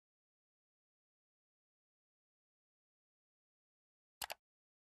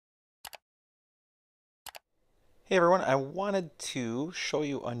Hey everyone, I wanted to show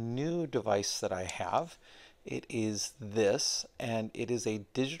you a new device that I have. It is this, and it is a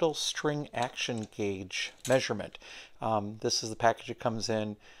digital string action gauge measurement. This is the package that comes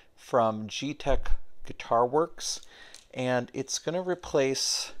in from G-Tech Guitar Works, and it's going to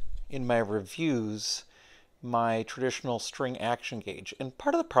replace, in my reviews, my traditional string action gauge. And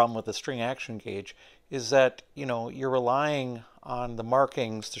part of the problem with the string action gauge is that, you're relying on the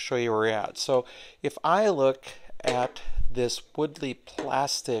markings to show you where you're at. So if I look at this woodly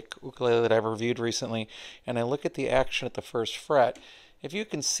plastic ukulele that I've reviewed recently, and I look at the action at the first fret, if you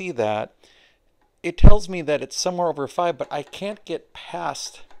can see that, it tells me that it's somewhere over 5, but I can't get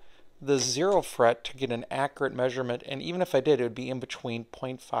past the 0 fret to get an accurate measurement, and even if I did, it would be in between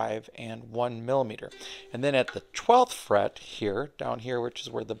 0.5 and 1 millimeter. And then at the 12th fret here, down here, which is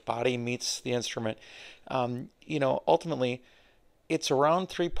where the body meets the instrument, ultimately it's around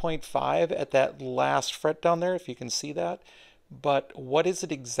 3.5 at that last fret down there, if you can see that. But what is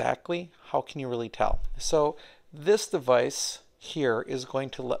it exactly? How can you really tell? So this device here is going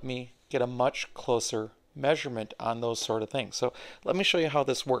to let me get a much closer measurement on those sort of things. So let me show you how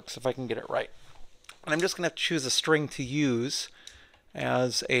this works if I can get it right. And I'm just going to have to choose a string to use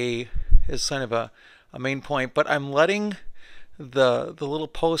as kind of a main point, but I'm letting the little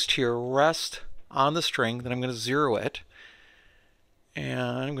post here rest on the string. Then I'm going to zero it, and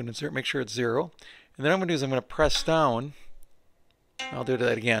I'm going to make sure it's 0. And then I'm going to do is I'm going to press down. I'll do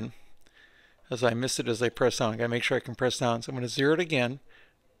that again, as I missed it as I press down. I got to make sure I can press down. So I'm going to 0 it again.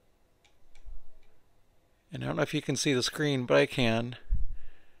 And I don't know if you can see the screen, but I can.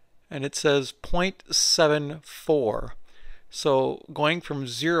 And it says 0.74. So going from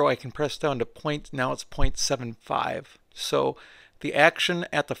 0, I can press down to now it's 0.75. So the action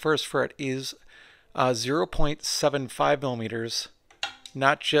at the first fret is 0.75 millimeters,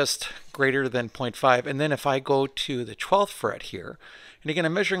 not just greater than 0.5. And then if I go to the 12th fret here, and again,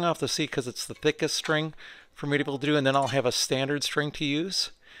 I'm measuring off the C because it's the thickest string for me to be able to do, and then I'll have a standard string to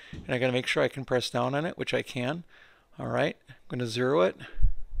use. And I got to make sure I can press down on it, which I can. All right, I'm going to 0 it,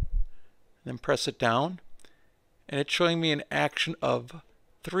 then press it down, and it's showing me an action of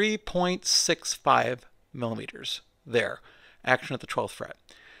 3.65 millimeters there, action at the 12th fret.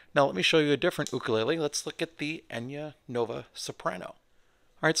 Now let me show you a different ukulele. Let's look at the Enya Nova Soprano.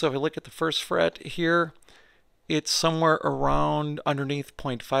 All right, so if I look at the first fret here, it's somewhere around underneath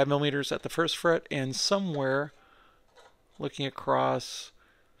 0.5 millimeters at the first fret, and somewhere looking across,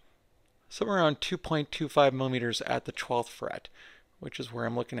 somewhere around 2.25 millimeters at the 12th fret, which is where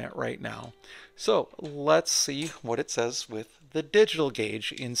I'm looking at right now. So let's see what it says with the digital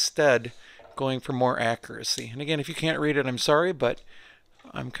gauge instead, going for more accuracy. And again, if you can't read it, I'm sorry, but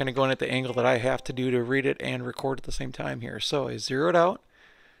I'm kind of going at the angle that I have to do to read it and record at the same time here. So I zero it out,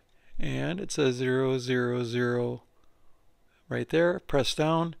 and it says 0, 0, 0 right there. Press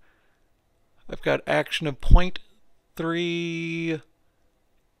down. I've got action of 0.36,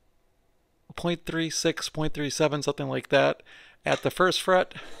 0.37, something like that at the first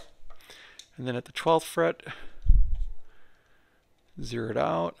fret, and then at the 12th fret, zero it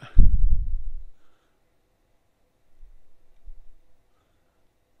out.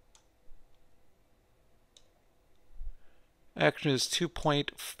 Action is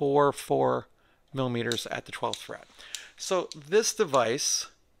 2.44 millimeters at the 12th fret. So this device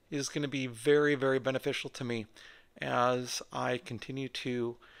is going to be very, very beneficial to me as I continue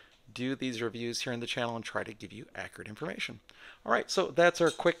to do these reviews here on the channel and try to give you accurate information. All right, so that's our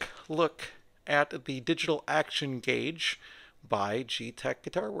quick look at the digital action gauge by G-Tech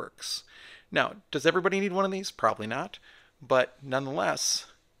Guitar Works. Now, does everybody need one of these? Probably not, but nonetheless,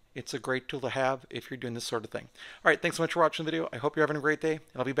 it's a great tool to have if you're doing this sort of thing. All right, thanks so much for watching the video. I hope you're having a great day, and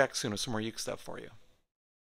I'll be back soon with some more uke stuff for you.